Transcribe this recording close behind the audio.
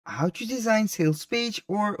how to design sales page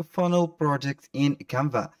or funnel project in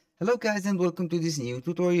Canva. Hello guys and welcome to this new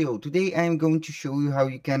tutorial. Today I am going to show you how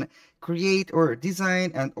you can create or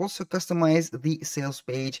design and also customize the sales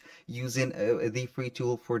page using the free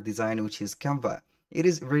tool for design, which is Canva. It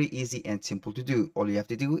is very easy and simple to do. All you have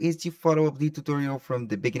to do is to follow up the tutorial from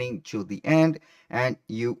the beginning till the end and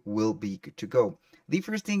you will be good to go. The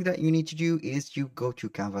first thing that you need to do is you go to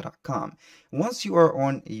canva.com. Once you are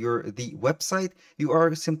on the website, you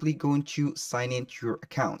are simply going to sign into your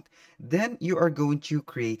account. Then you are going to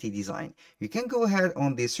create a design. You can go ahead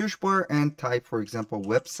on the search bar and type, for example,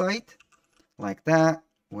 website, like that,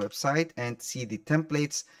 website, and see the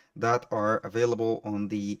templates that are available on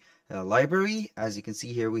the library. As you can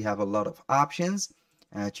see here, we have a lot of options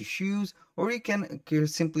to choose, or you can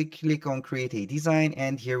simply click on create a design,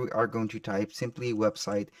 and here we are going to type simply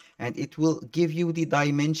website, and it will give you the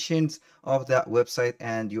dimensions of that website,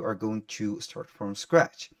 and you are going to start from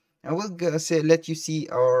scratch. And we'll let you see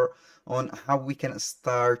on how we can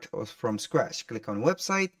start from scratch. Click on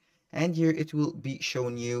website, and here it will be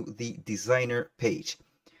showing you the designer page.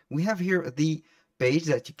 We have here the page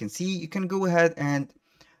that you can see. You can go ahead and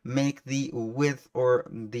make the width or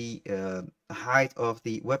the height of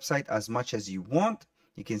the website as much as you want.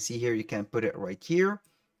 You can see here, you can put it right here.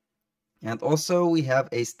 And also we have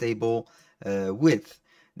a stable width.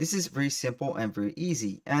 This is very simple and very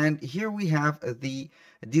easy. And here we have the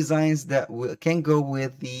designs that can go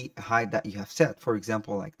with the height that you have set. For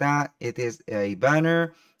example, like that, it is a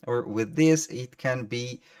banner, or with this, it can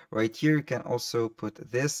be right here. You can also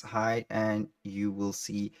put this height and you will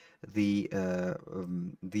see the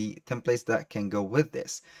templates that can go with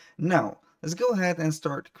this. Now, let's go ahead and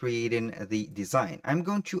start creating the design. I'm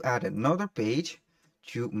going to add another page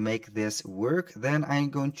to make this work. Then I'm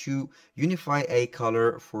going to unify a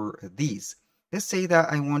color for these. Let's say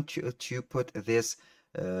that I want to put this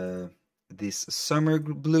this summer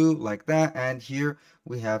blue, like that, and here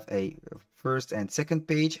we have a first and second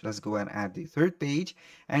page. Let's go and add the third page,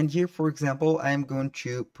 and here, for example, I'm going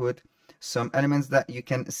to put some elements that you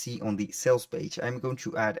can see on the sales page. I'm going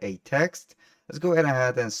to add a text. Let's go ahead and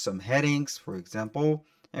add some headings. For example,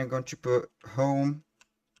 I'm going to put home.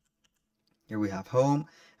 Here we have home.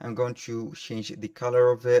 I'm going to change the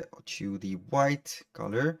color of it to the white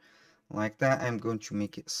color, like that. I'm going to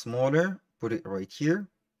make it smaller, put it right here,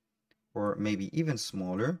 or maybe even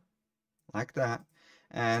smaller, like that.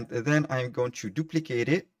 And then I'm going to duplicate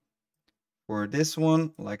it for this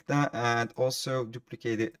one, like that, and also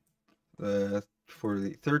duplicate it for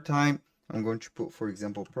the third time. I'm going to put, for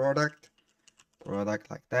example, product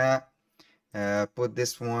like that. Put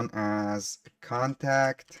this one as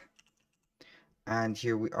contact. And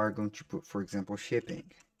here we are going to put, for example,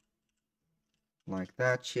 shipping, like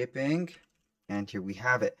that, shipping. And here we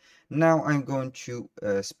have it. Now I'm going to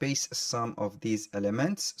space some of these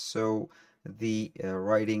elements so the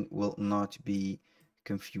writing will not be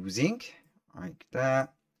confusing, like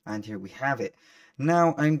that. And here we have it.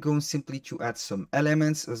 Now I'm going simply to add some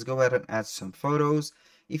elements. Let's go ahead and add some photos.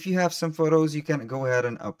 If you have some photos, you can go ahead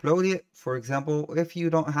and upload it. For example, if you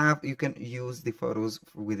don't have, you can use the photos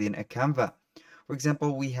within a Canva. For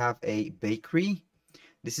example, we have a bakery.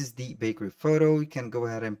 This is the bakery photo. You can go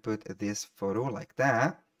ahead and put this photo like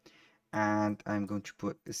that. And I'm going to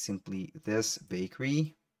put simply this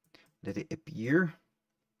bakery. Let it appear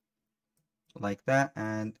like that.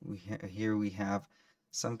 And here we have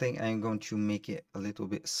something. I'm going to make it a little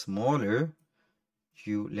bit smaller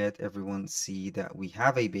to let everyone see that we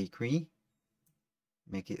have a bakery.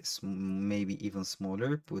 Make it maybe even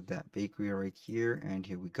smaller. Put that bakery right here. And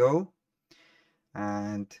here we go.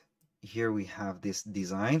 And here we have this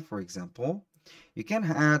design. For example, you can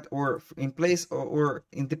add, or in place or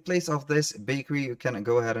in the place of this bakery, you can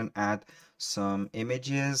go ahead and add some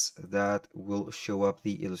images that will show up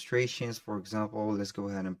the illustrations. For example, let's go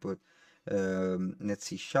ahead and put let's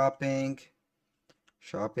see, shopping,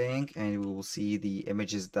 and we will see the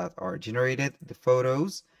images that are generated, the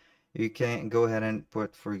photos. You can go ahead and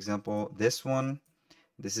put, for example, this one.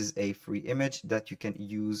 This is a free image that you can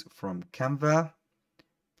use from Canva.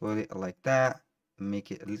 Put it like that. Make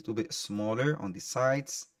it a little bit smaller on the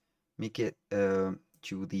sides. Make it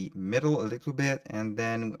to the middle a little bit. And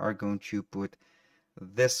then we are going to put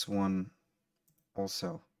this one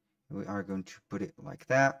also. We are going to put it like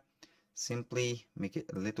that. Simply make it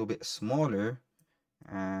a little bit smaller.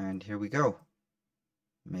 And here we go.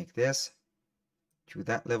 Make this to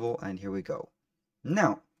that level. And here we go.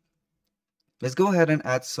 Now, let's go ahead and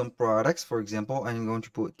add some products. For example, I'm going to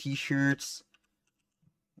put t-shirts,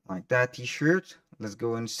 like that, t-shirt. Let's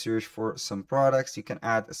go and search for some products. You can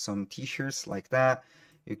add some t-shirts like that.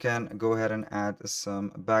 You can go ahead and add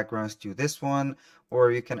some backgrounds to this one,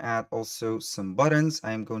 or you can add also some buttons.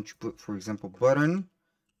 I'm going to put, for example, button,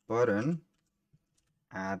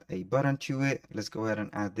 add a button to it. Let's go ahead and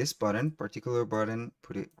add this button, particular button,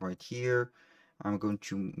 put it right here. I'm going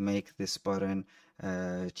to make this button,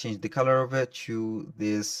 change the color of it to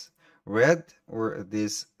this red or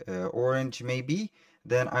this orange maybe.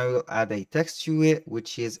 Then I will add a text to it,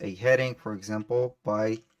 which is a heading, for example,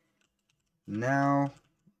 buy now.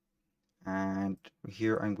 And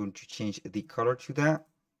here I'm going to change the color to that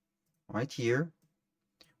right here.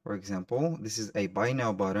 For example, this is a buy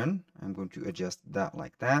now button. I'm going to adjust that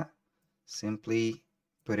like that. Simply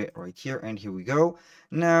put it right here, and here we go.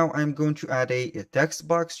 Now I'm going to add a text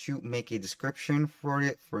box to make a description for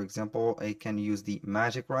it. For example, I can use the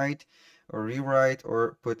magic write or rewrite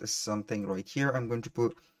or put something right here. I'm going to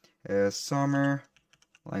put summer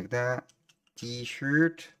like that,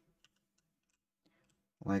 t-shirt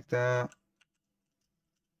like that,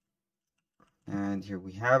 and here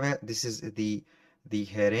we have it. This is the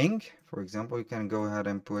heading. For example, you can go ahead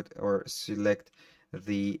and put or select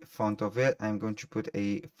the font of it. I'm going to put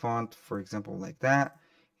a font, for example, like that.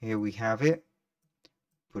 Here we have it.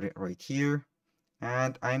 Put it right here.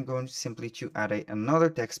 And I'm going simply to add another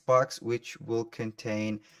text box, which will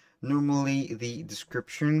contain normally the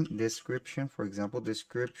description, for example,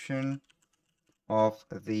 description of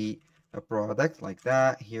the product like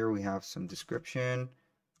that. Here we have some description.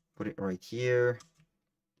 Put it right here.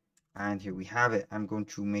 And here we have it. I'm going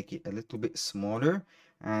to make it a little bit smaller.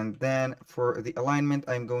 And then for the alignment,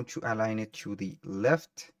 I'm going to align it to the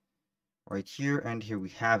left right here. And here we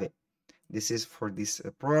have it. This is for this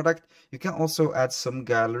product. You can also add some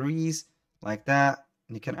galleries like that.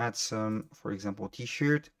 You can add some, for example,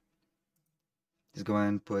 t-shirt. Just go ahead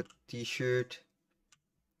and put t-shirt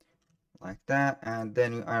like that. And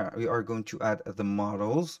then we are going to add the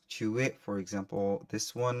models to it. For example,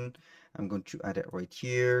 this one, I'm going to add it right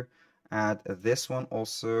here. Add this one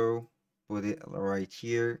also, put it right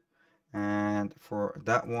here. And for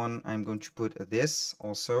that one, I'm going to put this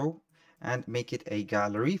also and make it a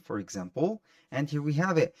gallery, for example. And here we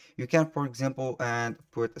have it. You can, for example, and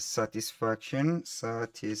put satisfaction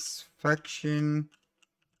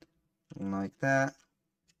like that.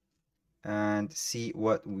 And see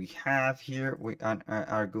what we have here. We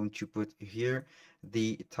are going to put here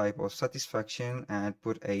the type of satisfaction and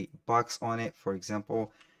put a box on it. For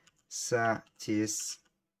example,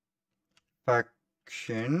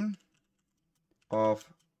 satisfaction of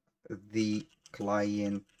the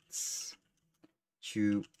clients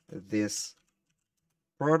to this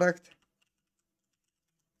product.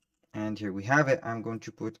 And here we have it. I'm going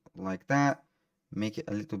to put like that, make it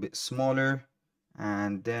a little bit smaller,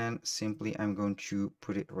 and then simply I'm going to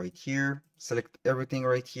put it right here, select everything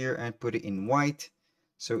right here and put it in white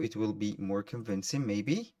so it will be more convincing,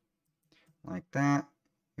 maybe like that.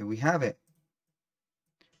 Here we have it.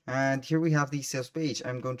 And here we have the sales page.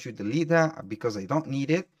 I'm going to delete that because I don't need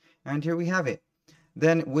it. And here we have it.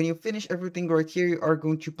 Then when you finish everything right here, you are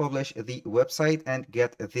going to publish the website and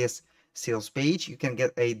get this sales page. You can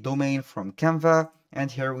get a domain from Canva. And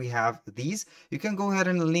here we have these. You can go ahead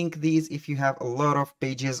and link these if you have a lot of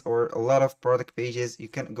pages or a lot of product pages. You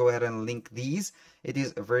can go ahead and link these. It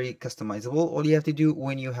is very customizable. All you have to do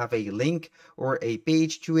when you have a link or a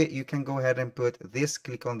page to it, you can go ahead and put this,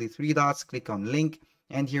 click on the three dots, click on link.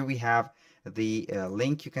 And here we have the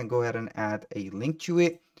link. You can go ahead and add a link to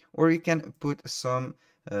it, or you can put some,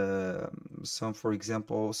 for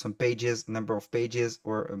example, some pages, number of pages,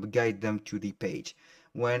 or guide them to the page.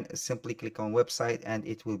 When simply click on website and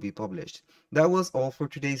it will be published. That was all for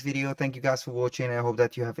today's video. Thank you guys for watching. I hope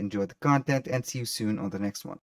that you have enjoyed the content and see you soon on the next one.